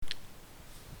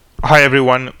Hi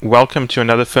everyone, welcome to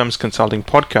another Firms Consulting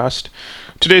podcast.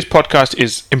 Today's podcast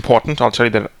is important, I'll tell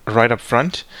you that right up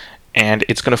front, and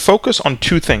it's going to focus on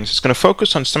two things. It's going to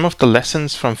focus on some of the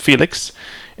lessons from Felix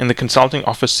in the Consulting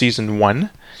Office Season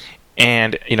 1,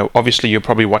 and obviously you're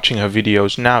probably watching her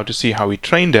videos now to see how he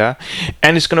trained her,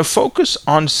 and it's going to focus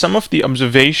on some of the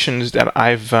observations that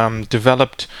I've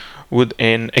developed with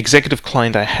an executive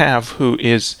client I have who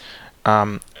is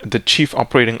the chief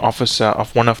operating officer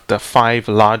of one of the 5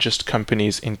 largest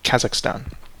companies in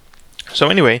Kazakhstan. So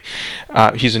anyway,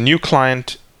 he's a new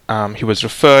client. He was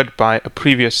referred by a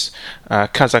previous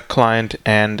Kazakh client,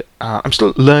 and I'm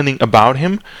still learning about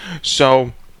him.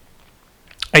 So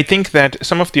I think that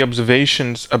some of the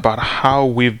observations about how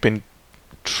we've been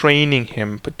training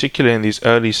him, particularly in these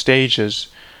early stages,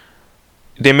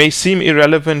 they may seem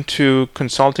irrelevant to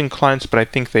consulting clients, but I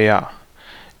think they are.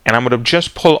 And I'm going to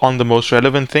just pull on the most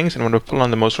relevant things, and I'm going to pull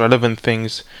on the most relevant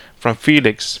things from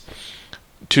Felix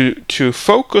to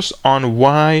focus on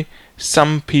why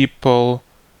some people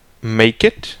make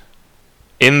it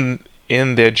in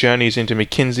their journeys into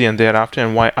McKinsey and thereafter,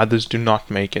 and why others do not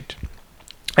make it.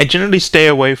 I generally stay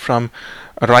away from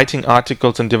writing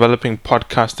articles and developing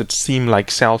podcasts that seem like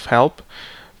self-help,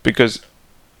 because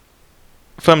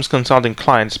firms consulting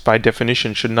clients, by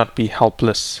definition, should not be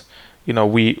helpless.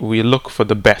 We look for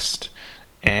the best,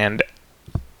 and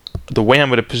the way I'm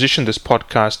going to position this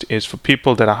podcast is for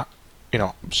people that are,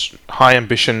 high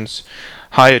ambitions,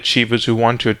 high achievers who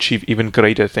want to achieve even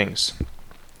greater things.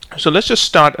 So let's just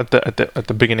start at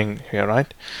the beginning here,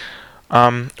 right?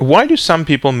 Why do some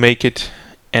people make it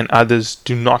and others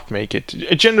do not make it?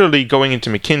 Generally, going into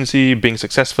McKinsey, being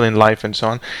successful in life, and so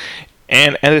on.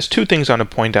 And there's two things I want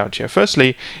to point out here.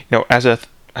 Firstly, I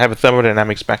have a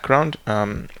thermodynamics background.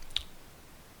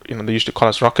 They used to call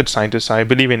us rocket scientists. I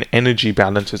believe in energy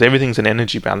balances. Everything's an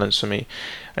energy balance for me.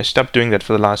 I stopped doing that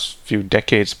for the last few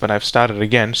decades, but I've started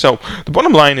again. So the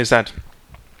bottom line is that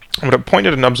I'm going to point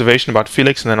out an observation about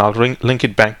Felix, and then I'll link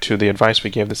it back to the advice we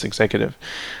gave this executive.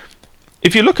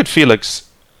 If you look at Felix's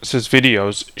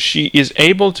videos, she is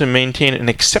able to maintain an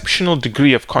exceptional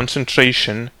degree of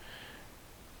concentration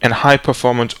and high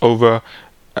performance over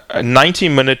 90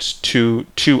 minutes to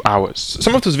 2 hours.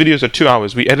 Some of those videos are 2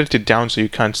 hours. We edit it down so you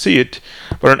can't see it,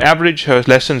 but on average her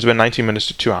lessons were 90 minutes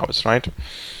to 2 hours, right?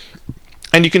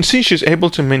 And you can see she's able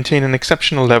to maintain an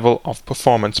exceptional level of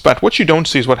performance, but what you don't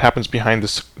see is what happens behind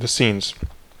the scenes,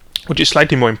 which is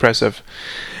slightly more impressive.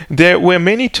 There were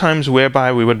many times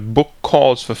whereby we would book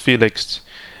calls for Felix,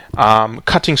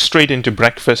 cutting straight into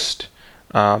breakfast,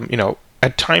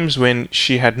 at times when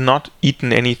she had not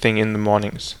eaten anything in the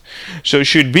mornings. So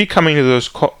she'd be coming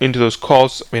into those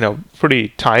calls, pretty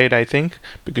tired, I think,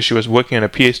 because she was working on a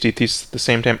PhD thesis at the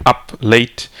same time, up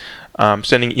late,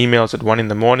 sending emails at 1 in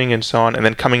the morning and so on, and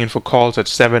then coming in for calls at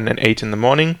 7 and 8 in the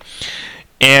morning.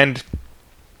 And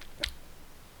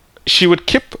she would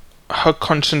keep her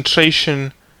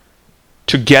concentration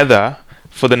together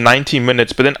for the 90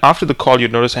 minutes, but then after the call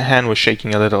you'd notice her hand was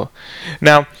shaking a little.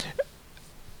 Now,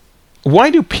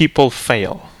 why do people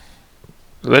fail?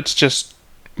 Let's just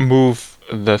move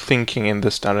the thinking in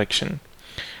this direction.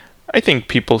 I think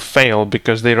people fail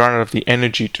because they run out of the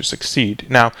energy to succeed.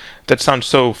 Now, that sounds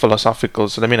so philosophical,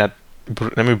 so let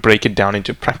me break it down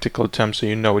into practical terms so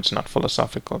you know it's not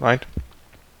philosophical, right?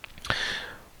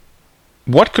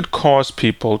 What could cause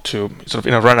people to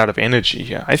run out of energy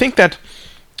here? I think that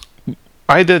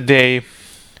either they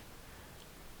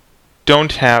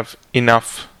don't have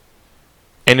enough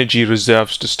energy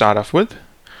reserves to start off with,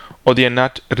 or they are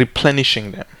not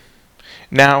replenishing them.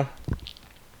 Now,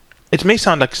 it may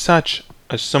sound like such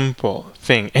a simple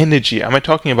thing. Energy. Am I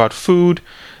talking about food?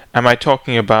 Am I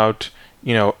talking about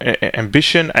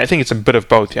ambition? I think it's a bit of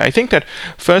both here. I think that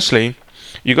firstly,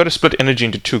 you got to split energy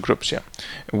into 2 groups here.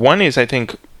 One is, I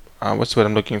think, what's the word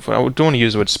I'm looking for? I don't want to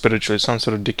use the word spiritual. It sounds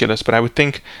so ridiculous, but I would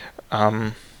think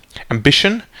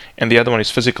ambition, and the other one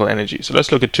is physical energy. So let's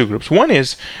look at 2 groups. One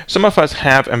is, some of us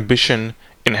have ambition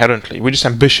inherently. We're just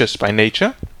ambitious by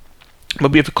nature,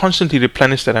 but we have to constantly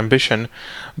replenish that ambition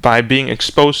by being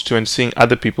exposed to and seeing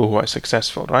other people who are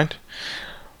successful, right?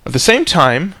 At the same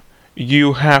time,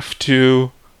 you have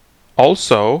to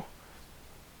also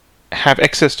have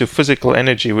access to physical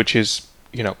energy, which is,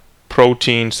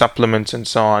 protein, supplements, and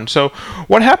so on. So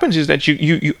what happens is that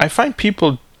I find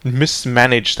people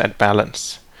mismanage that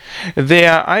balance. They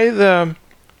are either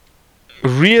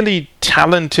really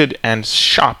talented and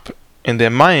sharp in their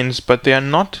minds, but they are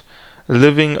not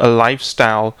living a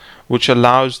lifestyle which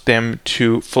allows them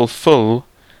to fulfill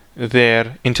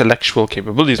their intellectual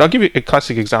capabilities. I'll give you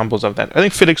classic examples of that. I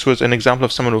think Felix was an example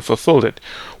of someone who fulfilled it.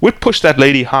 Would push that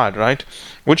lady hard, right?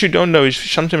 What you don't know is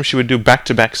sometimes she would do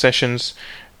back-to-back sessions,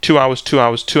 2 hours, 2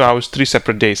 hours, 2 hours, 3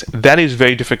 separate days. That is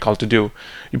very difficult to do.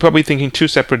 You're probably thinking 2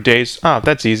 separate days.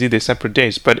 That's easy, they're separate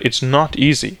days. But it's not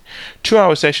easy.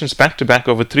 2-hour sessions back-to-back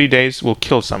over 3 days will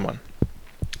kill someone.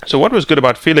 So what was good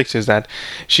about Felix is that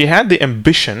she had the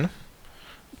ambition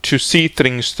to see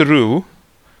things through,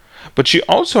 but she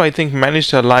also, I think,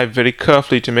 managed her life very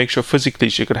carefully to make sure physically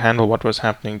she could handle what was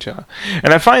happening to her.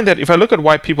 And I find that if I look at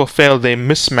why people fail, they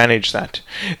mismanage that.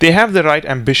 They have the right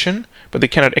ambition, but they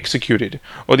cannot execute it.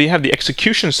 Or they have the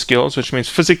execution skills, which means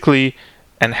physically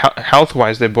and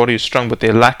health-wise their body is strong, but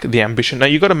they lack the ambition. Now,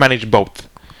 you've got to manage both,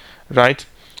 right?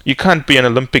 You can't be an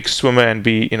Olympic swimmer and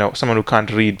be, someone who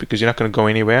can't read, because you're not going to go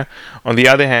anywhere. On the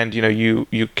other hand,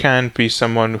 you can't be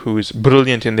someone who is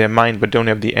brilliant in their mind but don't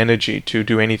have the energy to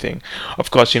do anything.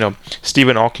 Of course,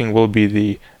 Stephen Hawking will be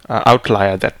the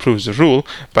outlier that proves the rule,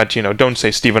 but don't say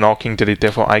Stephen Hawking did it,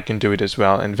 therefore I can do it as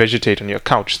well, and vegetate on your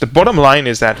couch. The bottom line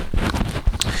is that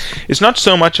it's not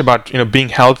so much about being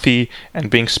healthy and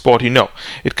being sporty. No,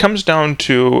 it comes down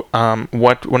to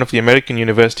what one of the American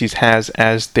universities has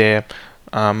as their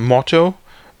motto.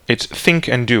 It's think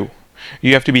and do.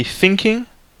 You have to be thinking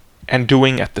and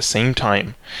doing at the same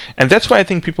time, and that's why I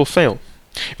think people fail.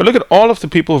 If you look at all of the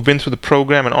people who've been through the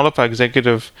program and all of our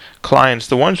executive clients,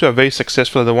 the ones who are very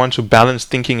successful are the ones who balance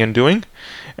thinking and doing,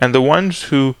 and the ones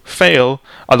who fail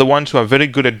are the ones who are very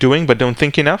good at doing but don't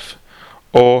think enough,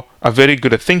 or are very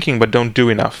good at thinking but don't do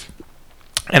enough.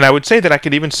 And I would say that I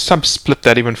could even sub-split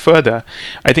that even further.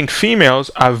 I think females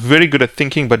are very good at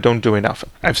thinking but don't do enough.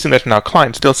 I've seen that in our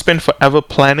clients. They'll spend forever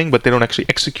planning, but they don't actually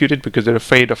execute it because they're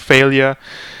afraid of failure,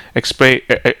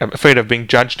 afraid of being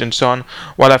judged, and so on.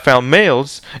 While I found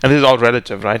males, and this is all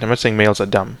relative, right? I'm not saying males are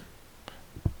dumb.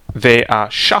 They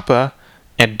are sharper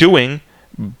at doing,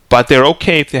 but they're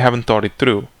okay if they haven't thought it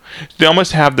through. They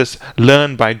almost have this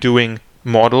learn by doing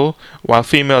model, while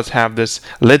females have this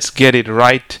let's get it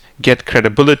right, get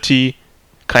credibility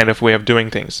kind of way of doing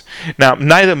things. Now,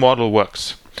 neither model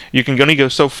works. You can only go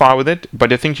so far with it,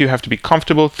 but I think you have to be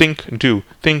comfortable, think, do,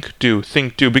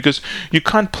 because you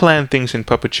can't plan things in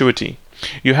perpetuity.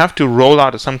 You have to roll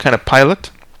out some kind of pilot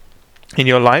in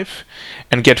your life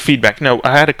and get feedback. Now,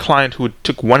 I had a client who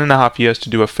took 1.5 years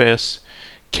to do a first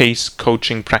case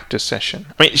coaching practice session.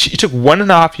 I mean, it took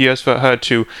 1.5 years for her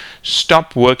to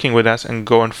stop working with us and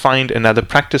go and find another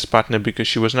practice partner because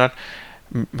she was not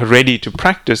ready to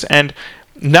practice. And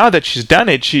now that she's done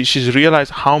it, she's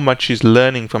realized how much she's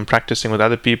learning from practicing with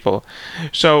other people.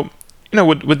 So,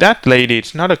 with that lady,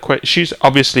 it's not she's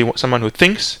obviously someone who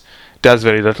thinks, does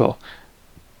very little.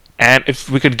 And if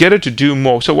we could get her to do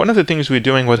more. So one of the things we're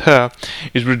doing with her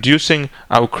is reducing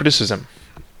our criticism.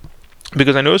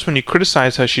 Because I notice when you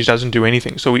criticize her, she doesn't do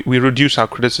anything. So we reduce our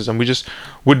criticism. We just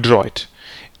withdraw it.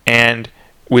 And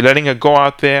we're letting her go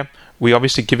out there. We're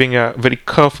obviously giving her very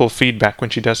careful feedback when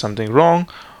she does something wrong.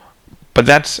 But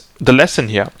that's the lesson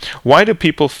here. Why do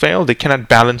people fail? They cannot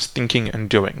balance thinking and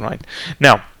doing, right?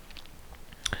 Now,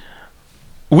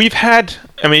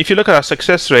 if you look at our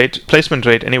success rate, placement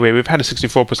rate anyway, we've had a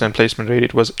 64% placement rate.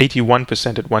 It was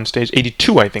 81% at one stage,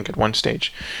 82 I think at one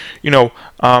stage.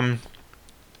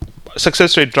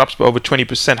 Success rate drops by over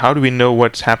 20%. How do we know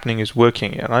what's happening is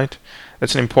working here, right?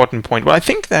 That's an important point. Well, I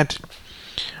think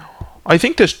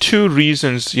there's 2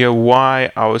 reasons here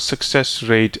why our success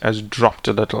rate has dropped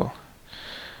a little.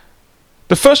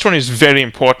 The first one is very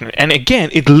important, and again,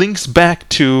 it links back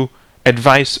to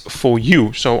advice for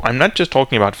you. So I'm not just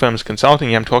talking about firms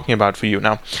consulting, I'm talking about for you.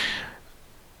 Now,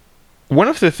 one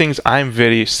of the things I'm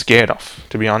very scared of,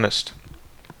 to be honest,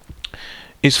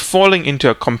 is falling into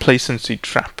a complacency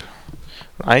trap,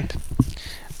 right?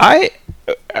 I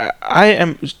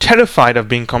am terrified of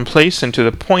being complacent to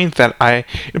the point that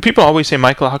people always say,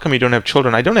 Michael, how come you don't have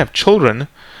children? I don't have children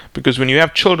because when you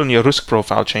have children, your risk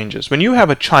profile changes. When you have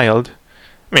a child,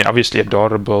 obviously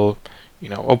adorable,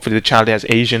 hopefully the child has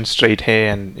Asian straight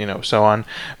hair and, so on.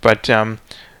 But when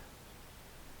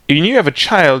you have a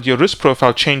child, your risk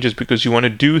profile changes because you want to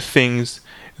do things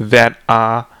that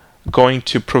are going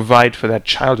to provide for that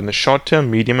child in the short term,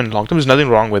 medium, and long term. There's nothing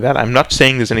wrong with that. I'm not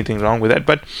saying there's anything wrong with that,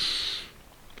 but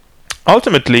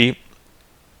ultimately,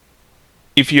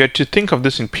 if you had to think of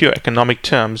this in pure economic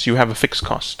terms, you have a fixed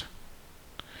cost.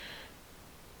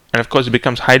 And of course, it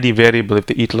becomes highly variable if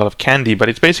they eat a lot of candy, but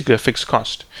it's basically a fixed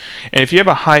cost. And if you have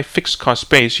a high fixed cost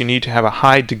base, you need to have a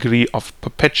high degree of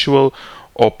perpetual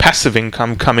or passive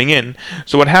income coming in.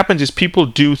 So what happens is people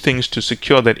do things to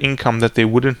secure that income that they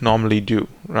wouldn't normally do,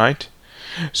 right?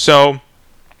 So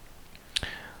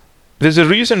there's a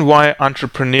reason why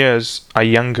entrepreneurs are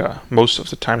younger most of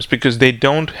the times, because they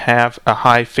don't have a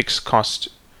high fixed cost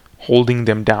holding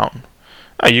them down.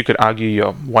 You could argue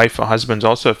your wife or husband's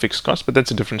also a fixed cost, but that's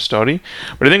a different story.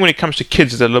 But I think when it comes to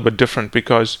kids, it's a little bit different,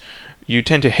 because you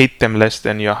tend to hate them less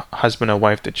than your husband or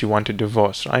wife that you want to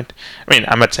divorce, right? I mean,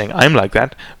 I'm not saying I'm like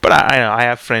that, but I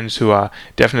have friends who are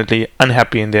definitely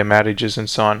unhappy in their marriages and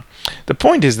so on. The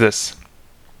point is this,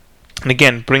 and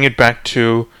again, bring it back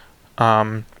to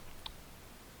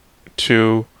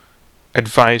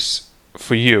advice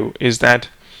for you, is that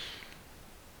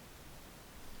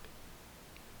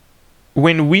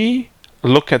when we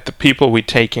look at the people we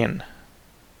take in,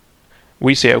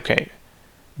 we say, okay,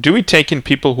 do we take in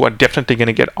people who are definitely going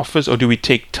to get offers, or do we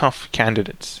take tough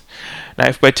candidates? Now,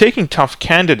 if by taking tough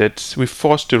candidates, we're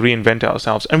forced to reinvent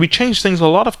ourselves, and we change things a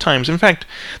lot of times. In fact,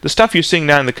 the stuff you're seeing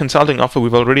now in the consulting offer,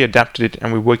 we've already adapted it,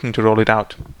 and we're working to roll it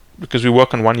out, because we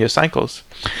work on 1-year cycles.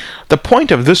 The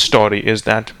point of this story is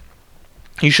that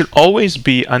you should always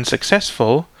be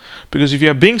unsuccessful, because if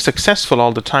you're being successful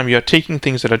all the time, you're taking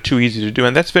things that are too easy to do,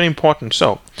 and that's very important.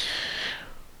 So,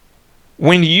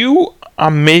 when you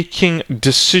are making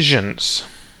decisions,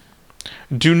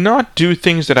 do not do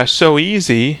things that are so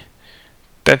easy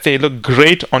that they look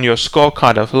great on your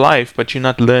scorecard of life, but you're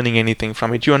not learning anything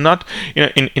from it. You're not,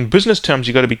 in business terms,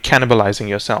 you got to be cannibalizing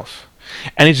yourself.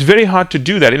 And it's very hard to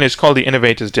do that, and it's called the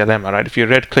innovator's dilemma, right? If you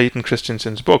read Clayton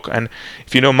Christensen's book, and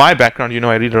if you know my background,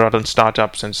 I read a lot on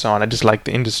startups and so on. I just like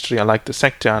the industry, I like the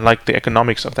sector, I like the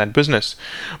economics of that business.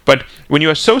 But when you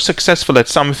are so successful at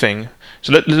something,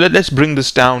 so let's bring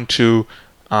this down to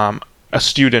a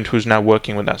student who's now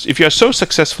working with us. If you're so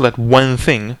successful at one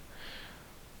thing,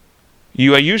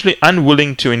 you are usually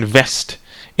unwilling to invest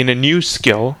in a new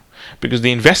skill, because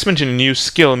the investment in a new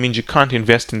skill means you can't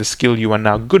invest in the skill you are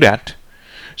now good at.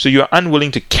 So you are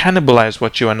unwilling to cannibalize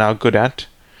what you are now good at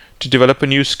to develop a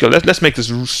new skill. Let's make this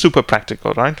super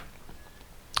practical, right?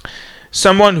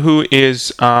 Someone who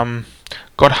is got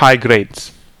high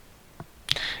grades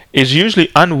is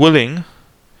usually unwilling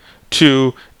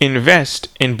to invest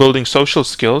in building social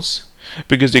skills,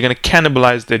 because they're going to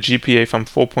cannibalize their GPA from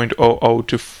 4.00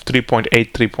 to 3.8,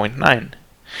 3.9.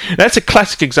 That's a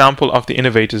classic example of the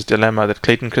innovator's dilemma that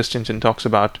Clayton Christensen talks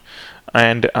about,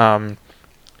 and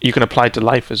you can apply it to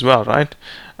life as well, right?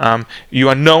 You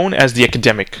are known as the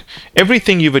academic.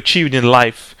 Everything you've achieved in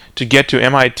life to get to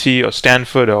MIT or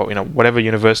Stanford or whatever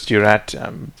university you're at,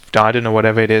 Darden or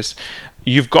whatever it is,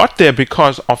 you've got there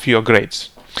because of your grades.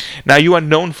 Now you are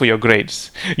known for your grades.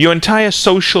 Your entire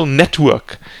social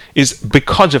network is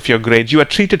because of your grades. You are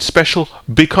treated special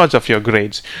because of your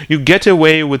grades. You get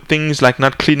away with things like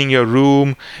not cleaning your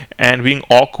room and being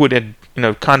awkward and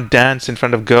can't dance in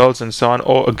front of girls and so on,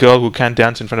 or a girl who can't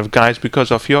dance in front of guys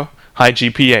because of your high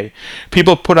GPA.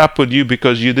 People put up with you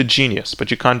because you're the genius,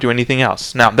 but you can't do anything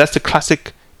else. Now that's the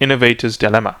classic innovator's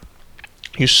dilemma.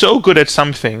 You're so good at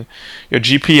something, your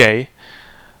GPA,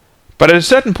 but at a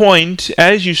certain point,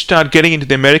 as you start getting into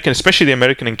the American, especially the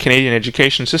American and Canadian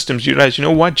education systems, you realize,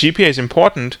 what, GPA is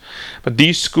important, but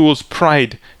these schools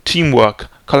pride teamwork,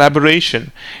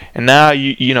 collaboration, and now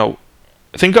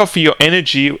think of your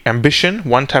energy, ambition,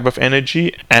 one type of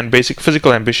energy, and basic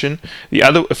physical ambition, the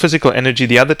other physical energy,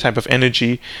 the other type of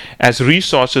energy, as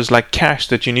resources like cash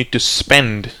that you need to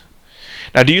spend.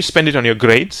 Now, do you spend it on your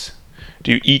grades?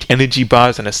 Do you eat energy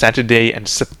bars on a Saturday and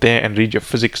sit there and read your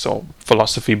physics or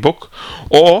philosophy book?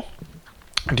 Or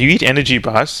do you eat energy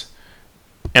bars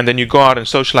and then you go out and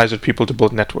socialize with people to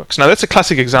build networks? Now, that's a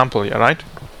classic example here, right?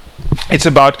 It's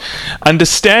about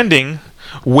understanding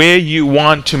where you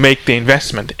want to make the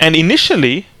investment. And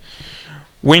initially,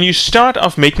 when you start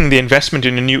off making the investment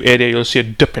in a new area, you'll see a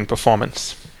dip in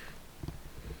performance.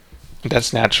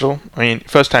 That's natural. I mean,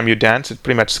 first time you dance, it's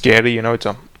pretty much scary. It's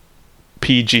a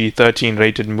PG-13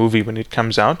 rated movie when it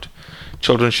comes out.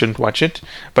 Children shouldn't watch it.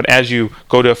 But as you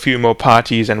go to a few more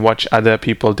parties and watch other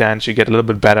people dance, you get a little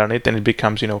bit better on it. Then it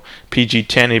becomes,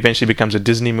 PG-10. Eventually becomes a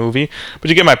Disney movie. But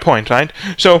you get my point, right?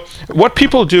 So what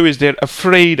people do is they're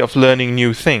afraid of learning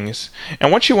new things.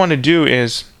 And what you want to do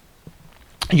is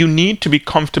you need to be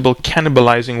comfortable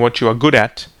cannibalizing what you are good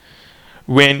at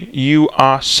when you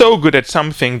are so good at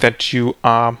something that you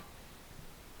have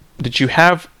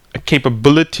a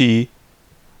capability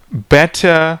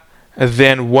better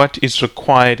than what is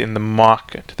required in the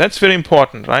market. That's very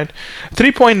important, right?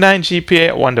 3.9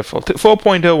 GPA, wonderful.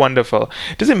 4.0, wonderful.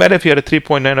 Doesn't matter if you had a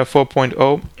 3.9 or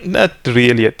 4.0, not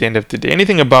really at the end of the day.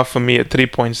 Anything above for me at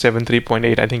 3.7,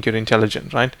 3.8, I think you're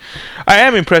intelligent, right? I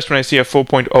am impressed when I see a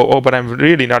 4.00, but I'm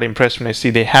really not impressed when I see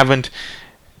they haven't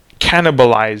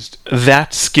cannibalized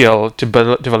that skill to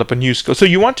develop a new skill. So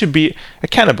you want to be a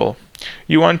cannibal.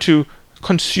 You want to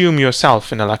consume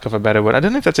yourself, in a lack of a better word. I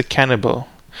don't know if that's a cannibal.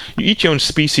 You eat your own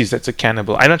species, that's a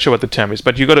cannibal. I'm not sure what the term is,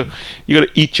 but you gotta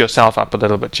eat yourself up a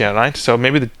little bit, yeah, right? So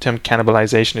maybe the term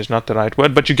cannibalization is not the right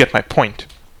word, but you get my point.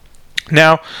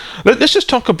 Now, let's just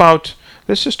talk about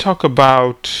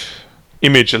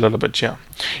image a little bit, yeah.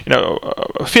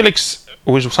 Felix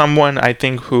was someone, I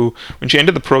think, who, when she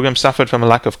entered the program, suffered from a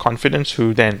lack of confidence,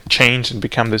 who then changed and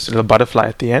became this little butterfly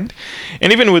at the end.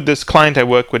 And even with this client I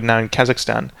work with now in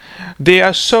Kazakhstan, they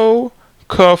are so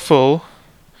careful.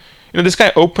 This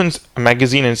guy opens a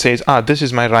magazine and says, this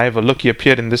is my rival. Look, he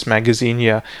appeared in this magazine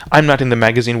here. I'm not in the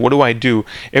magazine. What do I do?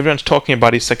 Everyone's talking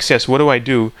about his success. What do I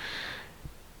do?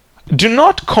 Do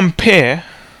not compare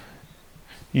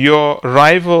your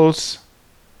rival's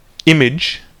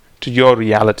image to your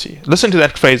reality. Listen to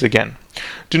that phrase again.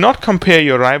 Do not compare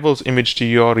your rival's image to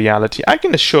your reality. I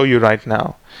can assure you right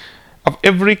now, of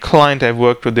every client I've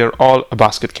worked with, they're all a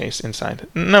basket case inside.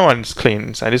 No one's clean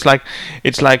inside. It's like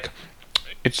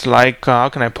how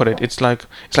can I put it? It's like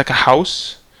a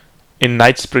house in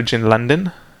Knightsbridge in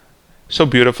London. So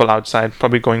beautiful outside,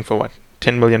 probably going for what,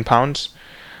 £10 million?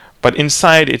 But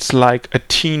inside it's like a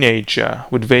teenager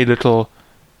with very little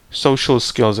social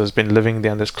skills has been living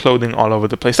there, and there's clothing all over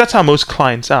the place. That's how most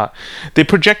clients are. They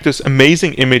project this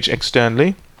amazing image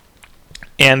externally,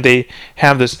 and they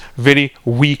have this very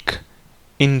weak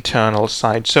internal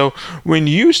side. So when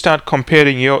you start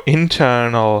comparing your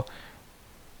internal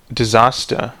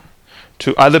disaster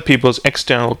to other people's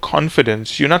external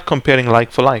confidence, you're not comparing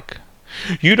like for like.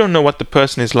 You don't know what the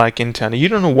person is like internally. You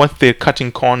don't know what they're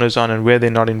cutting corners on and where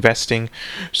they're not investing.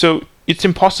 So it's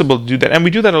impossible to do that. And we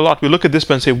do that a lot. We look at this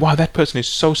person and say, wow, that person is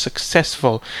so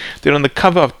successful. They're on the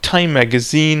cover of Time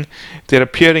magazine. They're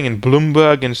appearing in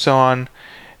Bloomberg and so on.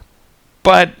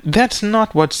 But that's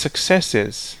not what success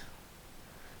is.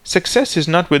 Success is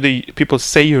not whether people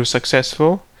say you're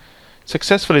successful.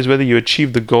 Successful is whether you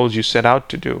achieve the goals you set out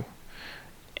to do.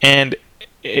 And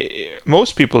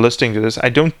most people listening to this, I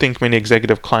don't think many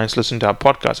executive clients listen to our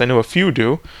podcast. I know a few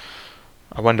do.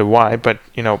 I wonder why. But,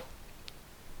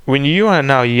 when you are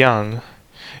now young,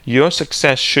 your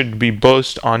success should be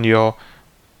based on your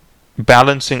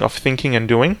balancing of thinking and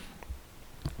doing.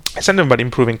 It's not about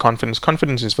improving confidence.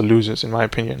 Confidence is for losers, in my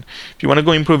opinion. If you want to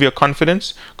go improve your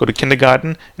confidence, go to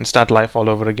kindergarten and start life all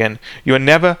over again. You are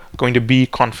never going to be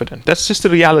confident. That's just the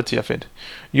reality of it.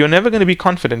 You're never going to be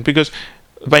confident because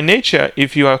by nature,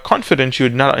 if you are confident, you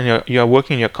are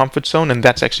working in your comfort zone, and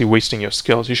that's actually wasting your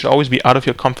skills. You should always be out of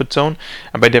your comfort zone,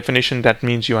 and by definition, that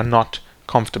means you are not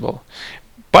comfortable.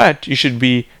 But you should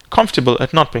be comfortable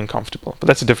at not being comfortable. But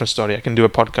that's a different story. I can do a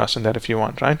podcast on that if you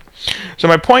want, right? So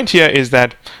my point here is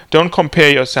that don't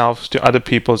compare yourself to other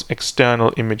people's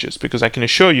external images, because I can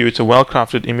assure you it's a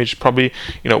well-crafted image. Probably,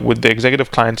 with the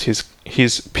executive clients,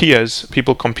 his peers,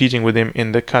 people competing with him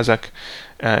in the Kazakh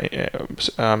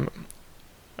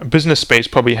business space,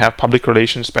 probably have public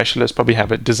relations specialists, probably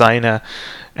have a designer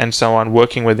and so on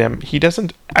working with them. He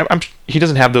doesn't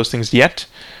have those things yet,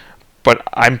 but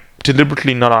I'm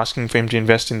deliberately not asking for him to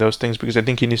invest in those things because I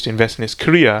think he needs to invest in his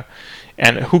career.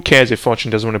 And who cares if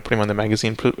Fortune doesn't want to put him on the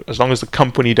magazine? As long as the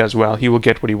company does well, he will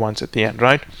get what he wants at the end,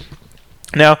 right?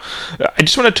 Now, I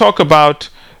just want to talk about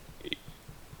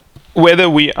whether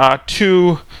we are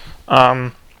too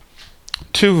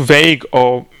vague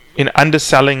or in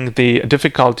underselling the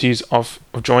difficulties of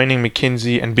joining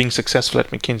McKinsey and being successful at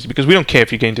McKinsey, because we don't care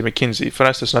if you get into McKinsey. For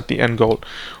us, that's not the end goal.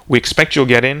 We expect you'll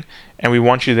get in, and we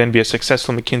want you to then be a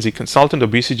successful McKinsey consultant or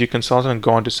BCG consultant and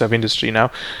go on to serve industry.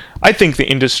 Now, I think the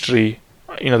industry,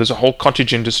 there's a whole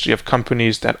cottage industry of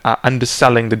companies that are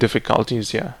underselling the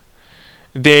difficulties here.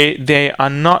 They are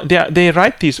not. They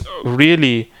write these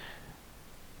really.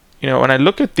 When I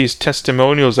look at these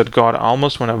testimonials that got, I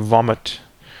almost want to vomit,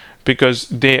 because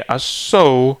they are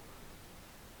so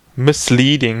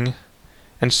misleading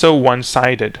and so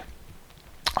one-sided.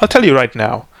 I'll tell you right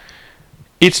now,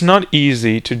 it's not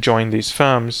easy to join these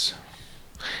firms,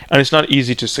 and it's not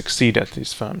easy to succeed at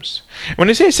these firms. When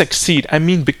I say succeed, I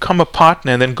mean become a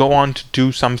partner and then go on to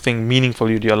do something meaningful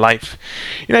with your life.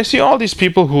 I see all these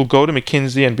people who go to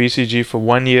McKinsey and BCG for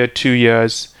 1 year, 2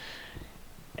 years,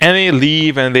 and they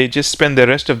leave and they just spend the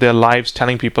rest of their lives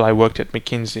telling people I worked at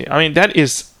McKinsey. I mean, that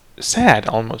is sad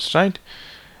almost, right?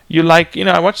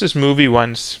 I watched this movie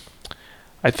once.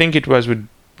 I think it was with,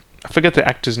 I forget the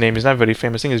actor's name. He's not very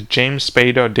famous. I think it's James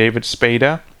Spader or David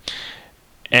Spader.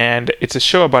 And it's a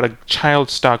show about a child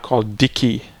star called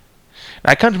Dickie.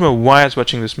 I can't remember why I was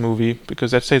watching this movie, because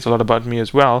that says a lot about me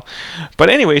as well. But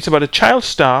anyway, it's about a child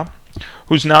star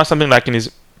who's now something like in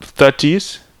his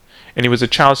 30s. And he was a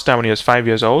child star when he was 5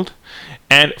 years old.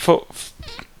 And for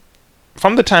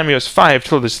from the time he was 5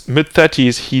 till his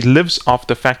mid-30s, he lives off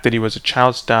the fact that he was a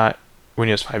child star when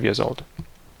he was 5 years old.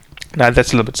 Now,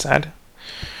 that's a little bit sad.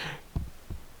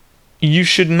 You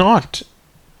should not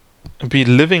be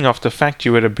living off the fact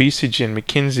you were a BCG and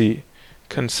McKinsey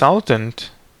consultant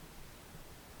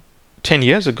 10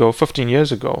 years ago, 15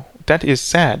 years ago. That is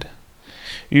sad.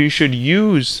 You should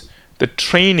use the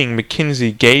training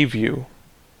McKinsey gave you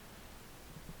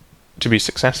to be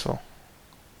successful.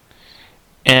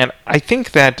 And I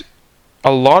think that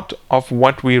a lot of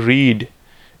what we read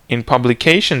in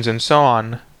publications and so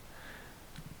on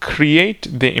create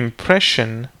the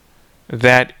impression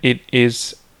that it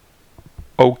is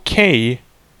okay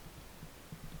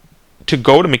to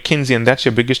go to McKinsey and that's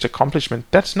your biggest accomplishment.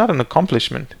 That's not an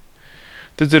accomplishment.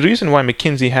 There's a reason why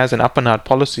McKinsey has an up and out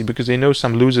policy, because they know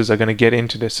some losers are going to get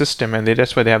into their system, and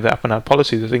that's why they have the up and out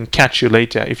policy, that they can catch you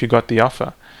later if you got the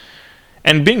offer.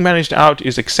 And being managed out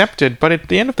is accepted, but at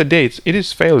the end of the day, it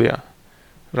is failure,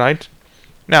 right?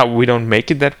 Now, we don't make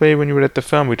it that way when you were at the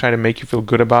firm. We try to make you feel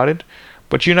good about it,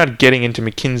 but you're not getting into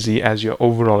McKinsey as your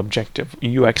overall objective.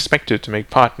 You are expected to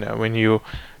make partner when you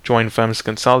join firms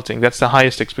consulting. That's the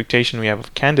highest expectation we have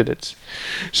of candidates.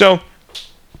 So,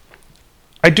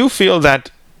 I do feel that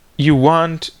you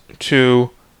want to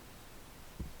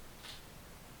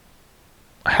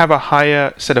have a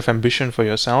higher set of ambition for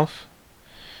yourself.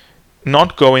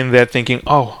 Not go in there thinking,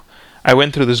 oh, I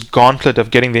went through this gauntlet of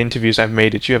getting the interviews, I've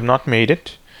made it. You have not made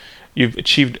it. You've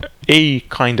achieved a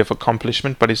kind of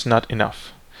accomplishment, but it's not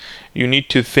enough. You need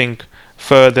to think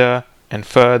further and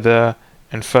further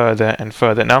and further and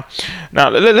further. Now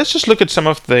let's just look at some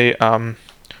of the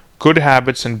good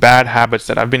habits and bad habits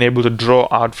that I've been able to draw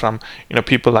out from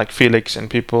people like Felix and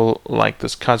people like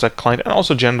this Kazakh client, and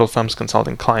also general firms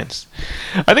consulting clients.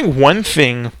 I think one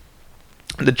thing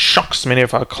that shocks many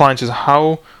of our clients is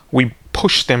how we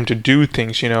push them to do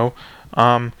things.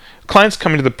 Clients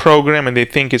come into the program and they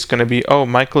think it's going to be, oh,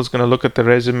 Michael's going to look at the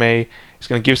resume, he's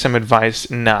going to give some advice.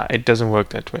 Nah, it doesn't work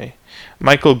that way.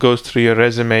 Michael goes through your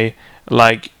resume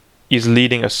like he's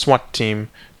leading a SWAT team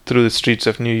through the streets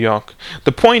of New York.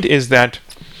 The point is that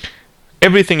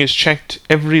everything is checked,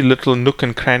 every little nook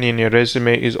and cranny in your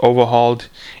resume is overhauled,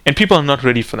 and people are not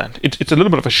ready for that. It's a little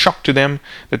bit of a shock to them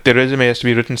that their resume has to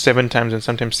be written 7 times and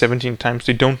sometimes 17 times.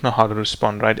 They don't know how to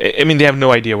respond, right? I mean, they have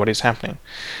no idea what is happening.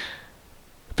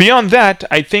 Beyond that,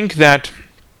 I think that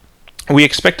we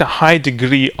expect a high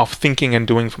degree of thinking and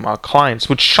doing from our clients,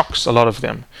 which shocks a lot of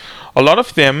them. A lot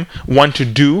of them want to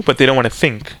do, but they don't want to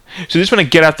think. So they just want to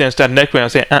get out there and start networking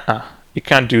and say, you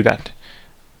can't do that.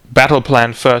 Battle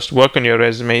plan first, work on your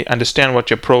resume, understand what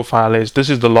your profile is. This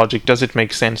is the logic. Does it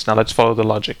make sense? Now let's follow the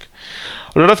logic.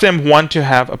 A lot of them want to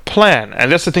have a plan, and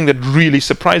that's the thing that really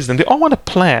surprises them. They all want a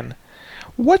plan.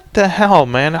 What the hell,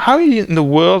 man? How in the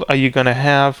world are you going to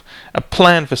have a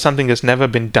plan for something that's never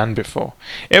been done before?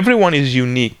 Everyone is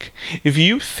unique. If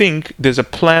you think there's a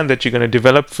plan that you're going to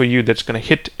develop for you that's going to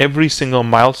hit every single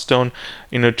milestone,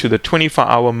 to the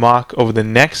 24-hour mark over the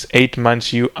next 8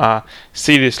 months, you are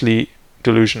seriously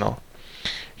delusional.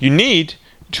 You need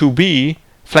to be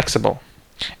flexible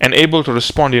and able to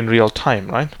respond in real time,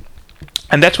 right?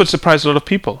 And that's what surprised a lot of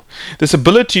people. This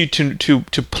ability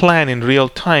to plan in real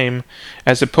time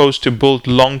as opposed to build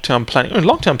long-term planning.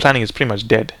 Long-term planning is pretty much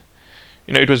dead.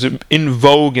 It was in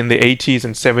vogue in the 80s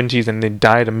and 70s, and they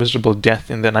died a miserable death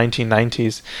in the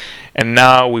 1990s. And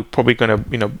now we're probably going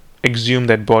to, exhume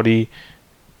that body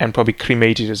and probably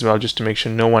cremate it as well, just to make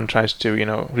sure no one tries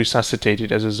to, resuscitate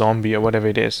it as a zombie or whatever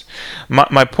it is.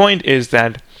 My point is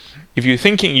that if you're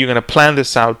thinking you're going to plan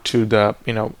this out to the,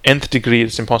 nth degree,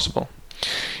 it's impossible.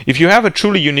 If you have a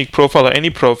truly unique profile or any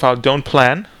profile, don't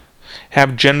plan.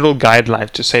 Have general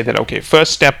guidelines to say that, okay,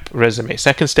 first step, resume.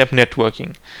 Second step,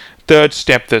 networking. Third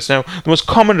step, this. Now, the most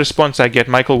common response I get,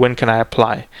 Michael, when can I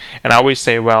apply? And I always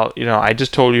say, well, I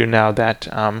just told you now that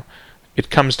it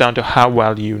comes down to how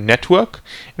well you network.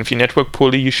 And if you network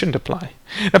poorly, you shouldn't apply.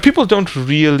 Now, people don't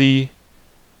really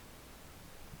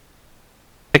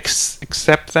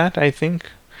accept that, I think.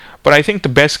 But I think the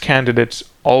best candidates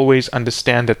always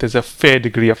understand that there's a fair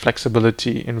degree of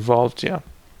flexibility involved here.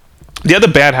 The other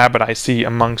bad habit I see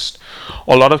amongst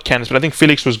a lot of candidates, but I think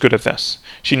Felix was good at this.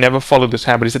 She never followed this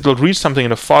habit. Is that they'll read something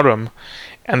in a forum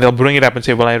and they'll bring it up and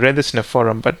say, well, I read this in a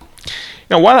forum. But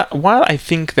while I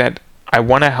think that I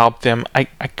want to help them, I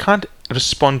can't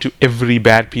respond to every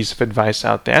bad piece of advice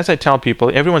out there. As I tell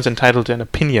people, everyone's entitled to an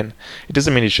opinion. It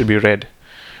doesn't mean it should be read.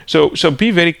 So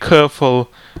be very careful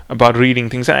about reading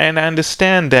things. And I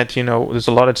understand that, there's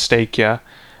a lot at stake here.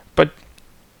 But,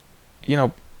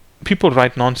 people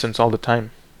write nonsense all the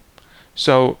time.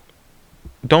 So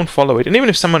don't follow it. And even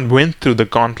if someone went through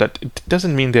the gauntlet, it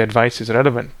doesn't mean their advice is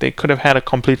relevant. They could have had a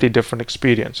completely different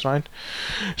experience, right?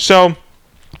 So,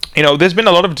 there's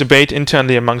been a lot of debate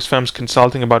internally amongst firms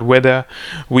consulting about whether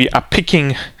we are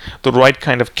picking the right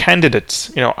kind of candidates.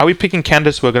 Are we picking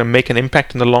candidates who are going to make an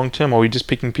impact in the long term, or are we just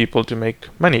picking people to make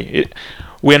money?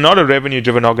 We're not a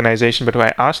revenue-driven organization, but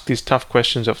I ask these tough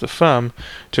questions of the firm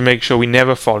to make sure we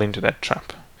never fall into that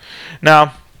trap.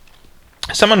 Now,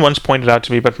 someone once pointed out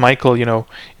to me, but Michael,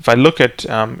 if I look at,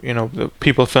 the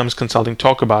people firms consulting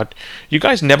talk about, you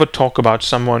guys never talk about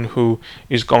someone who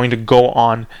is going to go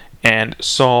on and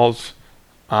solve,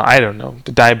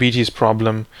 the diabetes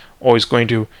problem, or is going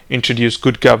to introduce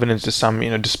good governance to some,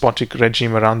 despotic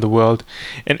regime around the world.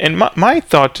 And my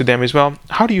thought to them is, well,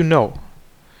 how do you know?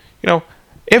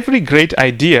 Every great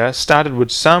idea started with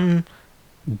some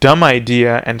dumb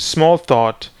idea and small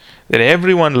thought that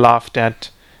everyone laughed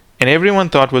at and everyone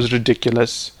thought was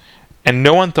ridiculous, and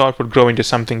no one thought would grow into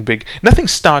something big. Nothing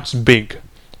starts big.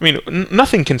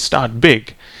 Nothing can start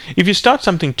big. If you start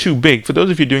something too big, for those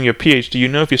of you doing your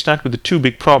PhD, if you start with a too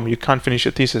big problem, you can't finish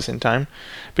your thesis in time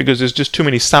because there's just too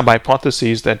many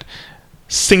sub-hypotheses that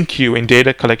sink you in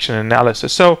data collection and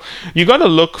analysis. So you got to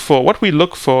look for, what we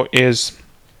look for is,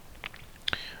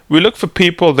 we look for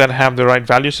people that have the right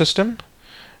value system,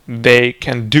 they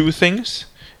can do things,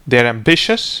 they're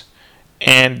ambitious,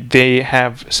 and they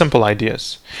have simple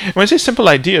ideas. When I say simple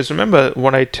ideas, remember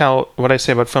what I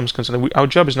say about firms consulting. Our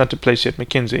job is not to place you at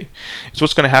McKinsey. It's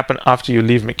what's going to happen after you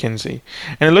leave McKinsey.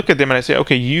 And I look at them and I say,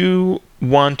 okay, you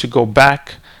want to go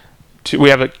back to, we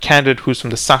have a candidate who's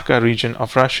from the Sakha region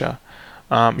of Russia.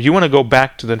 You want to go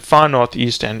back to the far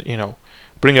northeast and,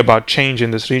 bring about change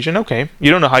in this region. Okay, you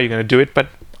don't know how you're going to do it, but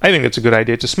I think that's a good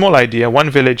idea. It's a small idea. One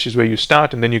village is where you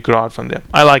start, and then you grow out from there.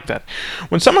 I like that.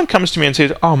 When someone comes to me and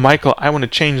says, oh, Michael, I want to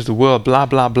change the world, blah,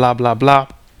 blah, blah, blah, blah,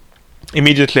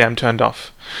 immediately I'm turned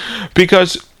off.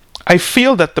 Because I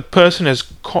feel that the person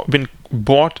has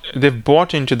they've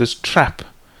bought into this trap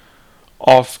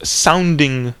of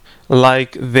sounding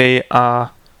like they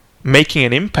are making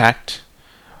an impact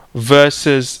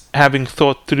versus having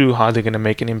thought through how they're going to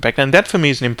make an impact. And that for me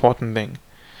is an important thing.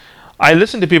 I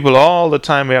listen to people all the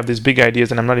time who have these big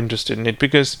ideas and I'm not interested in it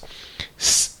because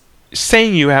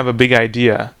saying you have a big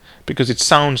idea because it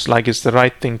sounds like it's the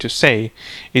right thing to say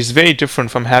is very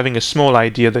different from having a small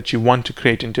idea that you want to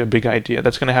create into a big idea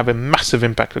that's going to have a massive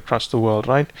impact across the world,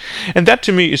 right? And that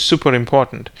to me is super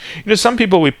important. Some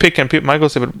people we pick and Michael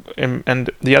said,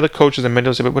 and the other coaches and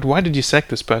mentors say, but why did you select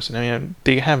this person?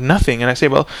 They have nothing. And I say,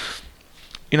 well,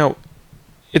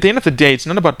 at the end of the day, it's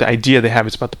not about the idea they have,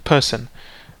 it's about the person.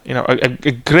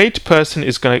 A great person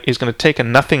is gonna take a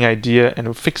nothing idea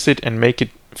and fix it and make it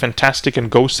fantastic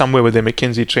and go somewhere with their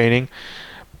McKinsey training.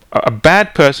 A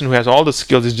bad person who has all the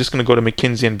skills is just going to go to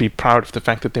McKinsey and be proud of the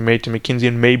fact that they made to McKinsey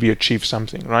and maybe achieve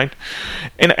something, right?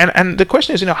 And the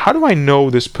question is, how do I know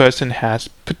this person has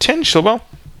potential? Well,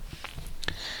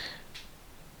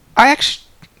 I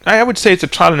would say it's a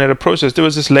trial and error process. There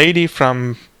was this lady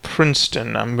from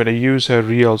Princeton. I'm going to use her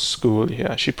real school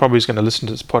here. She probably is going to listen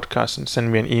to this podcast and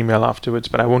send me an email afterwards,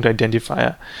 but I won't identify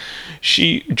her.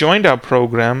 She joined our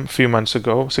program a few months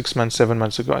ago, 6 months, 7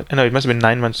 months ago. No, it must have been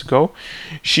 9 months ago.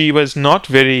 She was not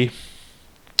very,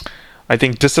 I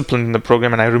think, disciplined in the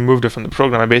program, and I removed her from the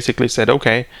program. I basically said,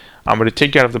 okay, I'm going to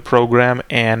take you out of the program,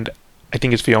 and I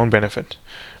think it's for your own benefit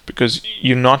because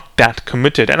you're not that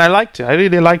committed. And I liked her. I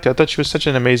really liked her. I thought she was such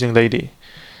an amazing lady.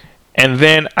 And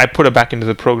then I put her back into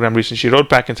the program recently. She wrote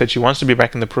back and said she wants to be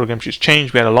back in the program. She's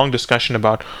changed. We had a long discussion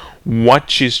about what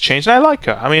she's changed. And I like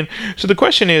her. So the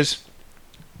question is,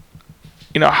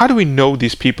 how do we know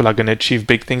these people are going to achieve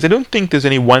big things? I don't think there's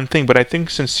any one thing, but I think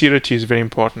sincerity is very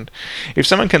important. If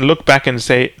someone can look back and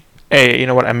say, hey, you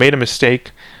know what, I made a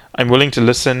mistake. I'm willing to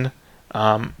listen.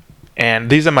 And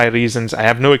these are my reasons. I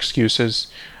have no excuses.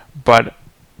 But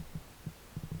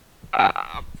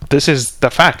this is the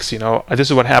facts, This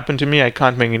is what happened to me. I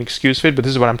can't make an excuse for it, but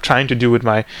this is what I'm trying to do with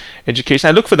my education.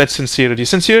 I look for that sincerity.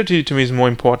 Sincerity to me is more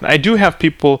important. I do have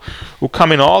people who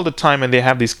come in all the time and they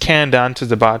have these canned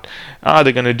answers about,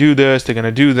 they're going to do this, they're going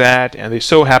to do that, and they're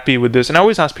so happy with this. And I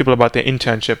always ask people about their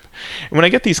internship. And when I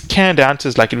get these canned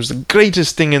answers like it was the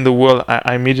greatest thing in the world,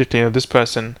 I immediately know this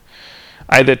person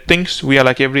either thinks we are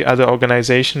like every other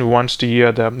organization who wants to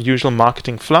hear the usual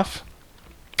marketing fluff,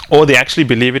 or they actually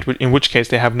believe it, in which case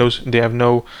they have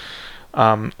no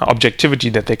objectivity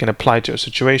that they can apply to a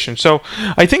situation. So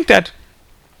I think that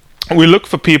we look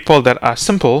for people that are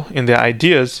simple in their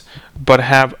ideas but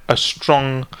have a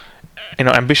strong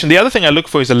ambition. The other thing I look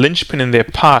for is a linchpin in their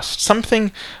past,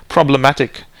 something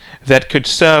problematic that could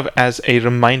serve as a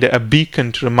reminder, a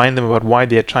beacon to remind them about why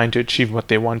they are trying to achieve what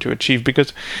they want to achieve.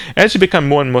 Because as you become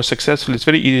more and more successful, it's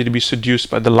very easy to be seduced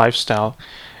by the lifestyle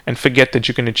and forget that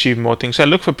you can achieve more things. So I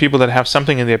look for people that have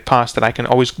something in their past that I can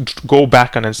always go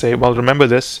back on and say, well, remember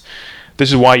this. This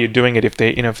is why you're doing it if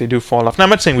they do fall off. Now, I'm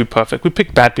not saying we're perfect. We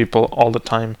pick bad people all the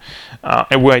time.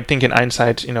 And where I think in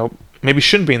hindsight, maybe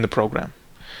shouldn't be in the program.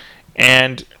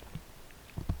 And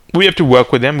we have to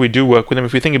work with them. We do work with them.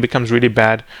 If we think it becomes really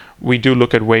bad, we do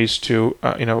look at ways to,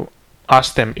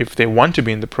 ask them if they want to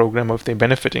be in the program or if they're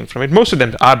benefiting from it. Most of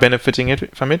them are benefiting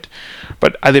from it,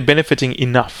 but are they benefiting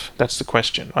enough? That's the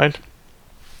question, right?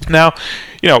 Now,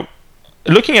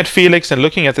 looking at Felix and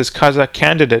looking at this Kazakh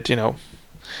candidate,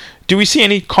 do we see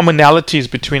any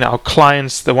commonalities between our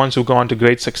clients, the ones who go on to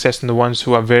great success, and the ones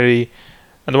who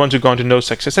go on to no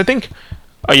success? I think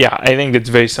it's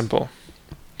very simple.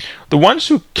 The ones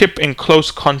who keep in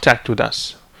close contact with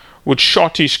us with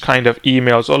shortish kind of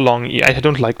emails or long. I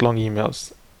don't like long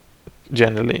emails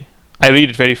generally. I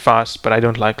read it very fast, but I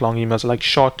don't like long emails. I like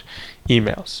short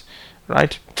emails,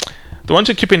 right? The ones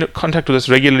who keep in contact with us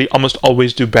regularly almost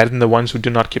always do better than the ones who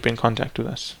do not keep in contact with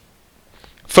us.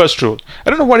 First rule. I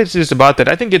don't know what it is about that.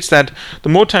 I think it's that the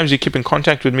more times you keep in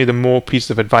contact with me, the more pieces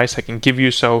of advice I can give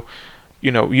you. So,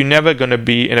 you're never going to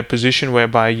be in a position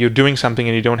whereby you're doing something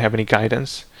and you don't have any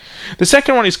guidance. The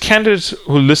second one is candidates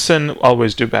who listen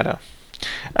always do better.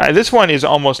 This one is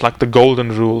almost like the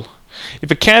golden rule.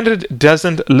 If a candidate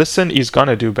doesn't listen, he's going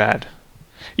to do bad.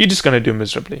 You're just going to do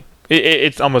miserably.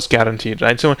 It's almost guaranteed,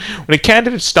 right? So when a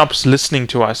candidate stops listening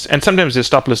to us, and sometimes they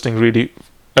stop listening really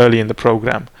early in the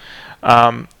program,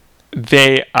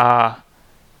 they are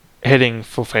heading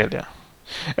for failure.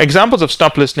 Examples of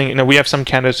stop listening, we have some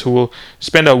candidates who will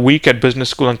spend a week at business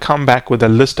school and come back with a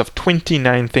list of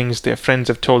 29 things their friends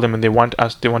have told them and they want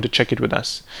to check it with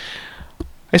us.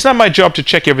 It's not my job to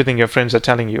check everything your friends are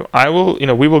telling you.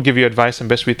 We will give you advice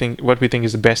and what we think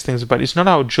is the best things, but it's not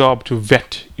our job to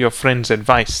vet your friends'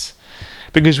 advice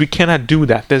because we cannot do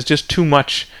that. There's just too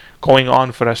much going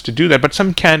on for us to do that. But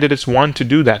some candidates want to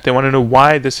do that. They want to know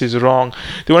why this is wrong.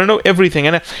 They want to know everything.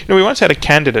 And we once had a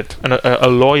candidate, a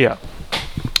lawyer,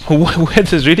 who had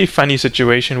this really funny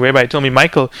situation whereby he told me,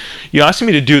 Michael, you're asking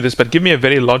me to do this, but give me a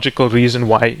very logical reason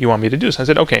why you want me to do this. I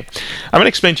said, okay, I'm going to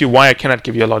explain to you why I cannot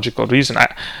give you a logical reason.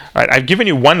 I've given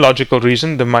you one logical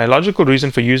reason. My logical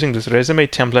reason for using this resume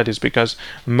template is because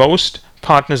most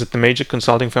partners at the major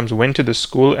consulting firms went to the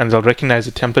school and they'll recognize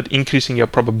the template, increasing your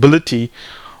probability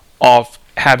of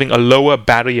having a lower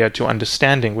barrier to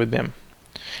understanding with them.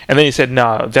 And then he said,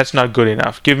 no, that's not good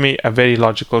enough. Give me a very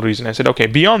logical reason. I said, okay,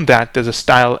 beyond that, there's a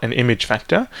style and image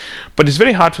factor. But it's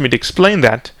very hard for me to explain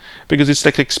that because it's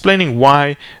like explaining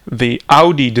why the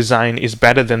Audi design is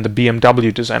better than the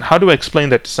BMW design. How do I explain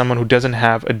that to someone who doesn't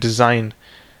have a design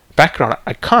background?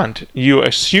 I can't. You're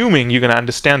assuming you're going to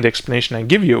understand the explanation I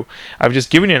give you. I've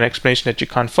just given you an explanation that you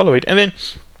can't follow it. And then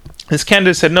this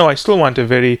candidate said, no, I still want a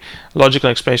very logical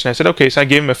explanation. I said, okay, so I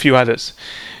gave him a few others.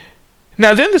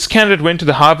 Now, then this candidate went to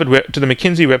the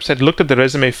McKinsey website, looked at the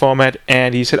resume format,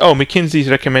 and he said, oh, McKinsey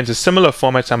recommends a similar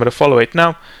format, so I'm going to follow it.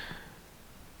 Now,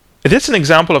 this is an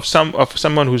example of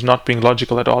someone who's not being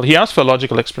logical at all. He asked for a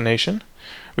logical explanation.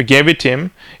 We gave it to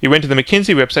him. He went to the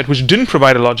McKinsey website, which didn't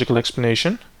provide a logical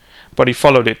explanation, but he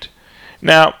followed it.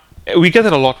 Now, we get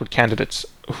that a lot with candidates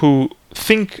who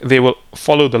think they will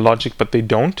follow the logic, but they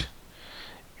don't.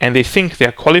 And they think they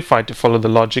are qualified to follow the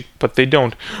logic, but they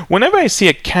don't. Whenever I see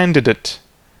a candidate,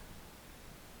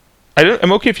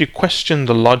 I'm okay if you question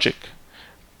the logic.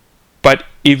 But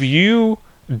if you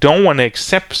don't want to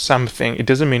accept something, it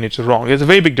doesn't mean it's wrong. There's a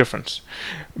very big difference.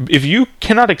 If you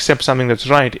cannot accept something that's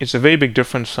right, it's a very big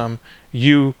difference from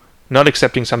you not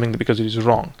accepting something because it is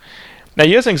wrong. Now,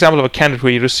 here's an example of a candidate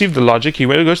where he received the logic. He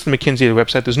goes to the McKinsey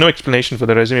website. There's no explanation for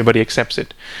the resume, but he accepts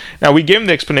it. Now, we gave him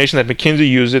the explanation that McKinsey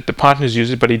used it, the partners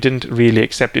used it, but he didn't really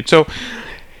accept it. So,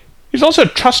 it's also a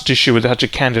trust issue with such a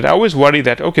candidate. I always worry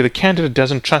that, okay, the candidate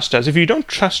doesn't trust us. If you don't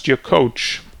trust your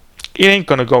coach, it ain't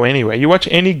going to go anywhere. You watch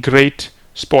any great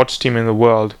sports team in the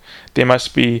world, there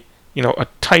must be, a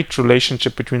tight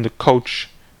relationship between the coach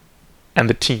and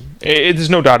the team. There's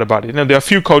no doubt about it. There are a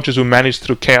few coaches who manage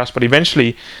through chaos, but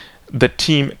eventually the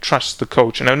team trusts the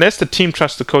coach. And unless the team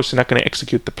trusts the coach, they're not going to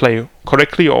execute the play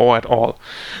correctly or at all.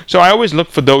 So I always look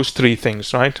for those three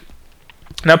things, right?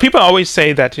 Now, people always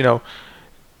say that,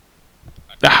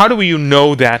 how do you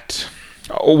know that,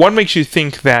 or what makes you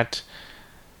think that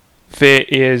there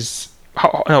is,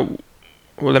 well,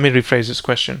 let me rephrase this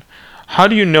question. How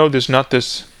do you know there's not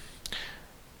this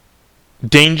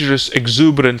dangerous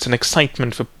exuberance and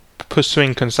excitement for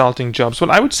pursuing consulting jobs? Well,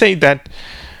 I would say that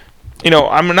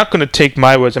I'm not going to take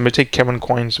my words. I'm going to take Kevin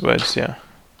Coyne's words here.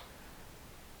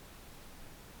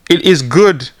 It is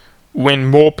good when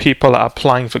more people are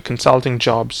applying for consulting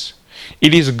jobs.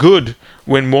 It is good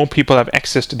when more people have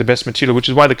access to the best material, which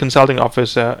is why the consulting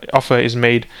offer is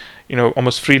made,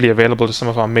 almost freely available to some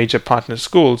of our major partner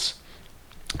schools.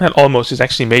 And almost is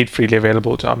actually made freely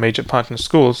available to our major partner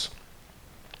schools.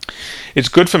 It's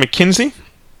good for McKinsey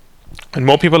when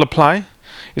more people apply.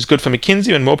 It's good for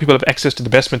McKinsey when more people have access to the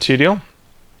best material.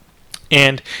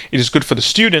 And it is good for the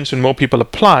students when more people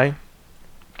apply,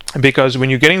 because when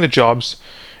you're getting the jobs,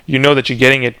 you know that you're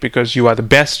getting it because you are the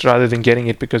best rather than getting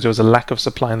it because there was a lack of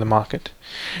supply in the market.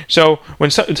 So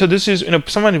this is,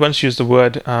 someone once used the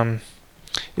word,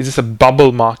 is this a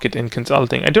bubble market in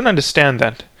consulting? I don't understand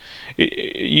that.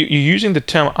 You're using the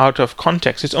term out of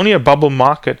context. It's only a bubble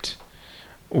market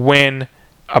when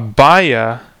a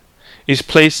buyer is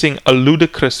placing a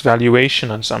ludicrous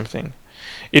valuation on something.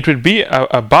 It would be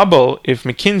a bubble if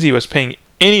McKinsey was paying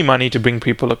any money to bring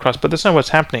people across, but that's not what's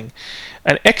happening.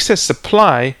 An excess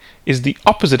supply is the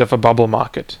opposite of a bubble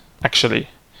market, actually.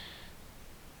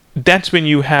 That's when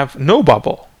you have no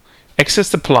bubble. Excess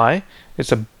supply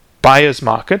is a buyer's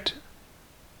market,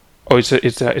 or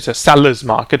it's a seller's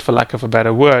market, for lack of a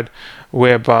better word,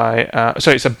 whereby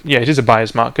it is a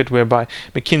buyer's market whereby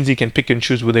McKinsey can pick and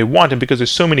choose what they want, and because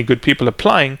there's so many good people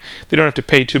applying, they don't have to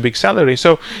pay too big salary.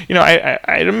 So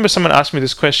I remember someone asked me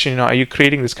this question, are you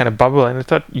creating this kind of bubble? And I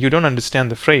thought, you don't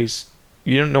understand the phrase.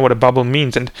 You don't know what a bubble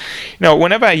means. And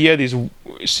whenever I hear these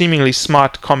seemingly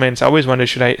smart comments, I always wonder,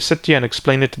 should I sit here and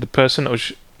explain it to the person, or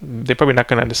they're probably not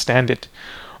going to understand it?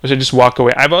 Or should I just walk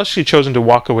away? I've actually chosen to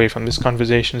walk away from these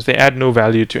conversations. They add no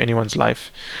value to anyone's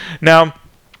life. Now,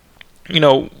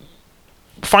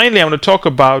 finally, I want to talk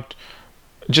about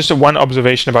just one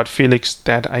observation about Felix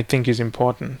that I think is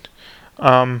important.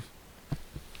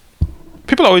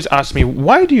 People always ask me,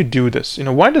 why do you do this?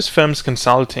 Why does Firms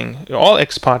Consulting, all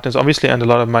ex-partners, obviously earn a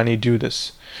lot of money, do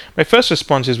this? My first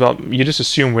response is, well, you just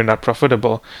assume we're not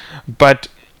profitable. But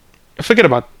forget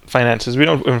about finances. We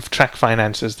don't track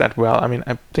finances that well.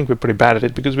 I think we're pretty bad at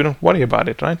it because we don't worry about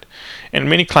it, right? And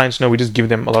many clients know we just give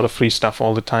them a lot of free stuff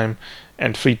all the time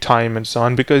and free time and so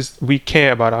on because we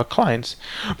care about our clients.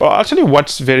 But I'll tell you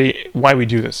why we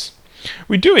do this.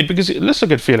 We do it because, let's look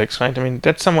at Felix, right?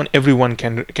 That's someone everyone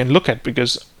can look at,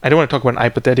 because I don't want to talk about an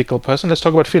hypothetical person. Let's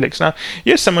talk about Felix. Now,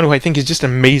 here's someone who I think is just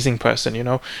an amazing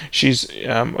person. She's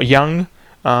young,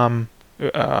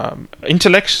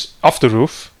 intellect's off the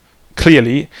roof,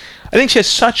 clearly. I think she has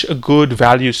such a good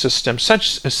value system,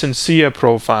 such a sincere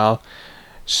profile,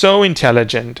 so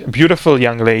intelligent, beautiful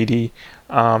young lady,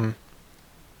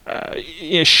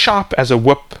 sharp as a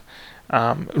whip,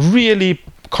 really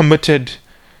committed.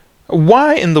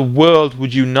 Why in the world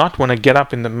would you not want to get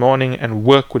up in the morning and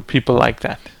work with people like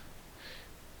that?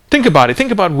 Think about it.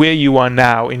 Think about where you are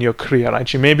now in your career,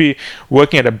 right? You may be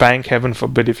working at a bank. Heaven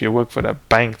forbid if you work for a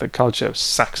bank. The culture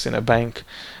sucks in a bank.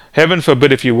 Heaven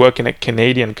forbid if you work in a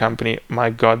Canadian company. My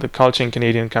God, the culture in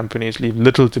Canadian companies leave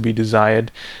little to be desired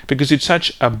because it's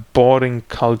such a boring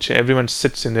culture. Everyone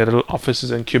sits in their little offices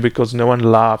and cubicles. No one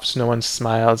laughs. No one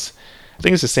smiles. I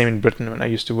think it's the same in Britain when I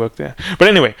used to work there. But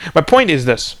anyway, my point is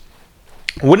this.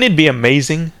 Wouldn't it be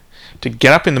amazing to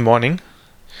get up in the morning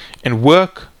and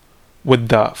work with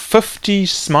the 50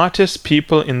 smartest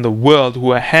people in the world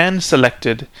who are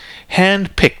hand-selected,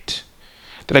 hand-picked,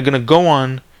 that are going to go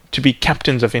on to be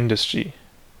captains of industry?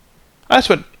 That's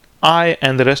what I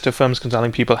and the rest of Firms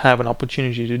Consulting people have an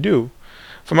opportunity to do.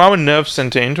 From our nerve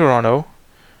center in Toronto,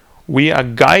 we are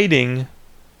guiding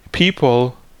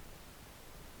people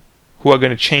who are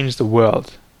going to change the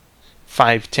world.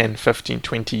 5, 10, 15,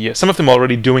 20 years. Some of them are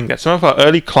already doing that. Some of our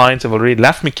early clients have already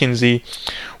left McKinsey.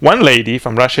 One lady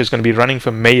from Russia is going to be running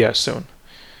for mayor soon.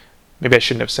 Maybe I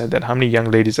shouldn't have said that. How many young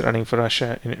ladies are running for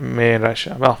mayor in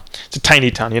Russia? Well, it's a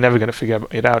tiny town. You're never going to figure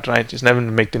it out, right? It's never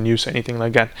going to make the news or anything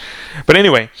like that. But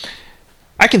anyway,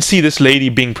 I can see this lady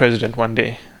being president one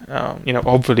day.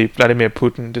 Hopefully Vladimir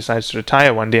Putin decides to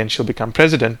retire one day and she'll become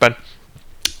president. But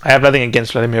I have nothing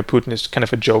against Vladimir Putin. It's kind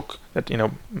of a joke that,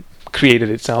 created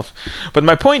itself. But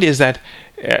my point is that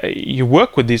you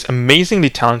work with these amazingly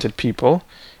talented people,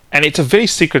 and it's a very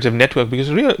secretive network because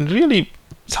really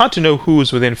it's hard to know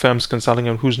who's within Firms Consulting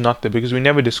and who's not there because we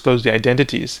never disclose the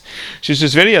identities. So it's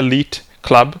this very elite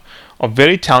club of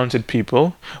very talented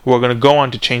people who are going to go on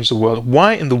to change the world.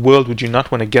 Why in the world would you not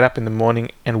want to get up in the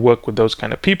morning and work with those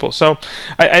kind of people? So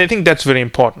I think that's very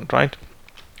important, right?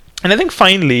 And I think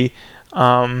finally,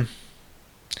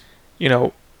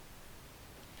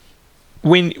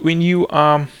 when you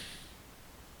and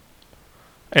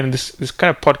this kind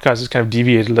of podcast is kind of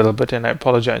deviated a little bit, and I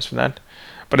apologize for that,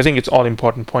 but I think it's all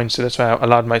important points, so that's why I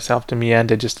allowed myself to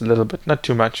meander just a little bit, not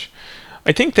too much.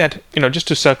 I think that, just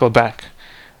to circle back,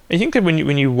 I think that when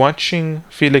you're watching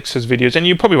Felix's videos, and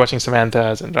you're probably watching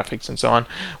Samantha's and Rafik's and so on,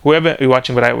 whoever you're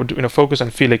watching, but I would focus on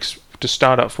Felix to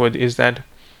start off with, is that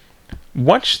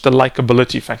watch the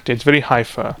likability factor. It's very high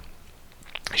for her.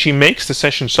 She makes the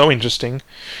session so interesting.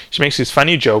 She makes these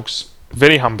funny jokes,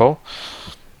 very humble,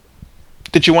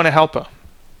 that you want to help her.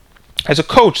 As a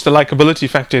coach, the likability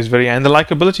factor is and the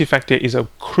likability factor is a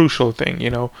crucial thing,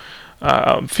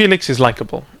 Felix is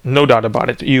likable, no doubt about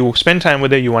it. You spend time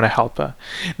with her, you want to help her.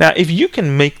 Now, if you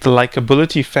can make the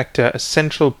likability factor a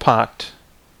central part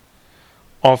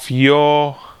of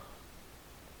your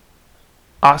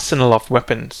arsenal of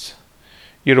weapons,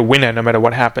 you're a winner no matter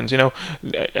what happens. I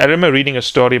remember reading a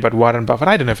story about Warren Buffett.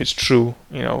 I don't know if it's true.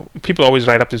 People always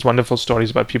write up these wonderful stories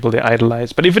about people they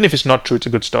idolize. But even if it's not true, it's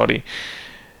a good story.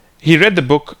 He read the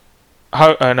book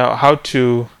How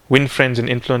to Win Friends and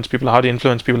Influence People, How to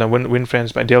Influence People and Win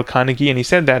Friends by Dale Carnegie. And he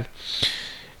said that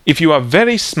if you are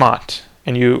very smart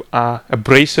and you are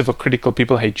abrasive or critical,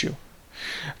 people hate you.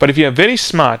 But if you are very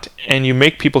smart and you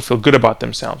make people feel good about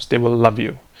themselves, they will love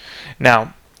you.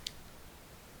 Now,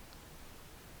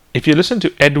 if you listen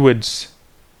to Edward's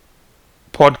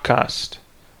podcast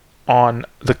on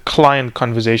the Client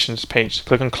Conversations page,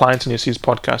 click on Clients and you see his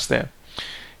podcast there.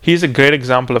 He's a great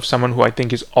example of someone who I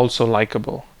think is also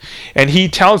likable. And he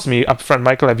tells me up front,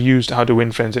 Michael, I've used How to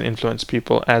Win Friends and Influence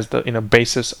People as the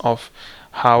basis of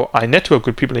how I network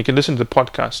with people. You can listen to the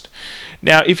podcast.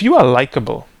 Now, if you are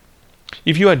likable,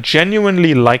 if you are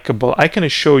genuinely likable, I can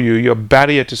assure you your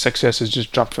barrier to success has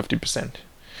just dropped 50%.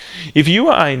 If you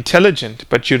are intelligent,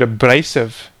 but you're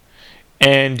abrasive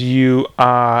and you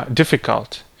are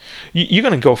difficult, you're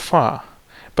going to go far.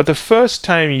 But the first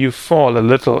time you fall a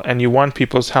little and you want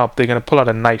people's help, they're going to pull out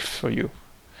a knife for you.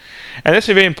 And that's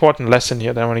a very important lesson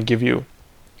here that I want to give you.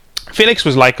 Felix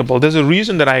was likable. There's a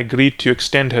reason that I agreed to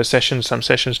extend her sessions, some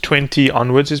sessions 20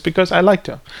 onwards, is because I liked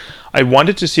her. I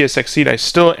wanted to see her succeed. I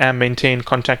still am maintain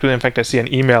contact with her. In fact, I see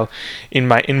an email in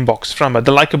my inbox from her.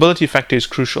 The likability factor is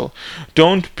crucial.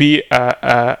 Don't be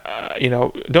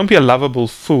don't be a lovable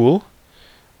fool.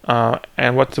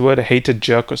 And what's the word? A hated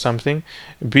jerk or something.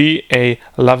 Be a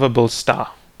lovable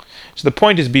star. So the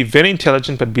point is, be very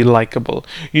intelligent, but be likable.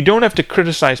 You don't have to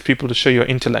criticize people to show your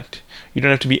intellect. You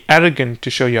don't have to be arrogant to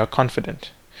show you are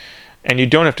confident. And you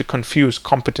don't have to confuse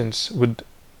competence with,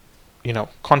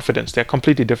 confidence. They're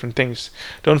completely different things.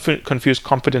 Don't confuse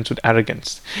competence with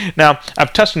arrogance. Now,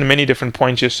 I've touched on many different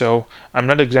points here, so I'm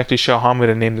not exactly sure how I'm going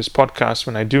to name this podcast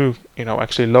when I do,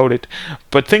 actually load it.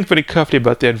 But think very carefully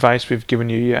about the advice we've given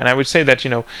you here. And I would say that,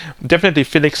 definitely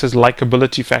Felix has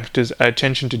likability factors,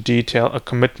 attention to detail, a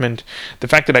commitment. The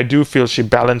fact that I do feel she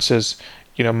balances,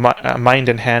 mind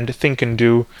and hand, think and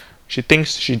do. She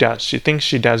thinks she does. She thinks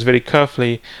she does very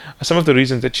carefully. Some of the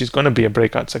reasons that she's going to be a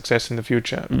breakout success in the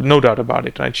future. No doubt about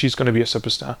it, right? She's going to be a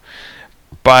superstar.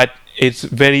 But it's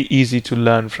very easy to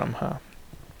learn from her.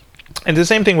 And the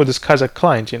same thing with this Kazakh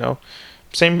client,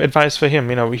 Same advice for him.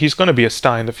 He's going to be a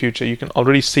star in the future. You can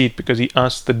already see it because he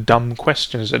asks the dumb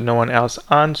questions that no one else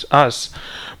asks.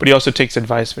 But he also takes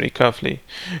advice very carefully.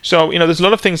 So, there's a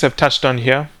lot of things I've touched on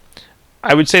here.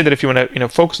 I would say that if you want to,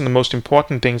 focus on the most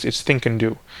important things, it's think and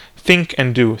do. Think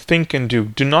and do. Think and do.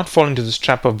 Do not fall into this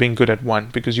trap of being good at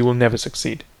one, because you will never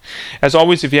succeed. As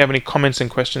always, if you have any comments and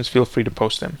questions, feel free to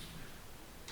post them.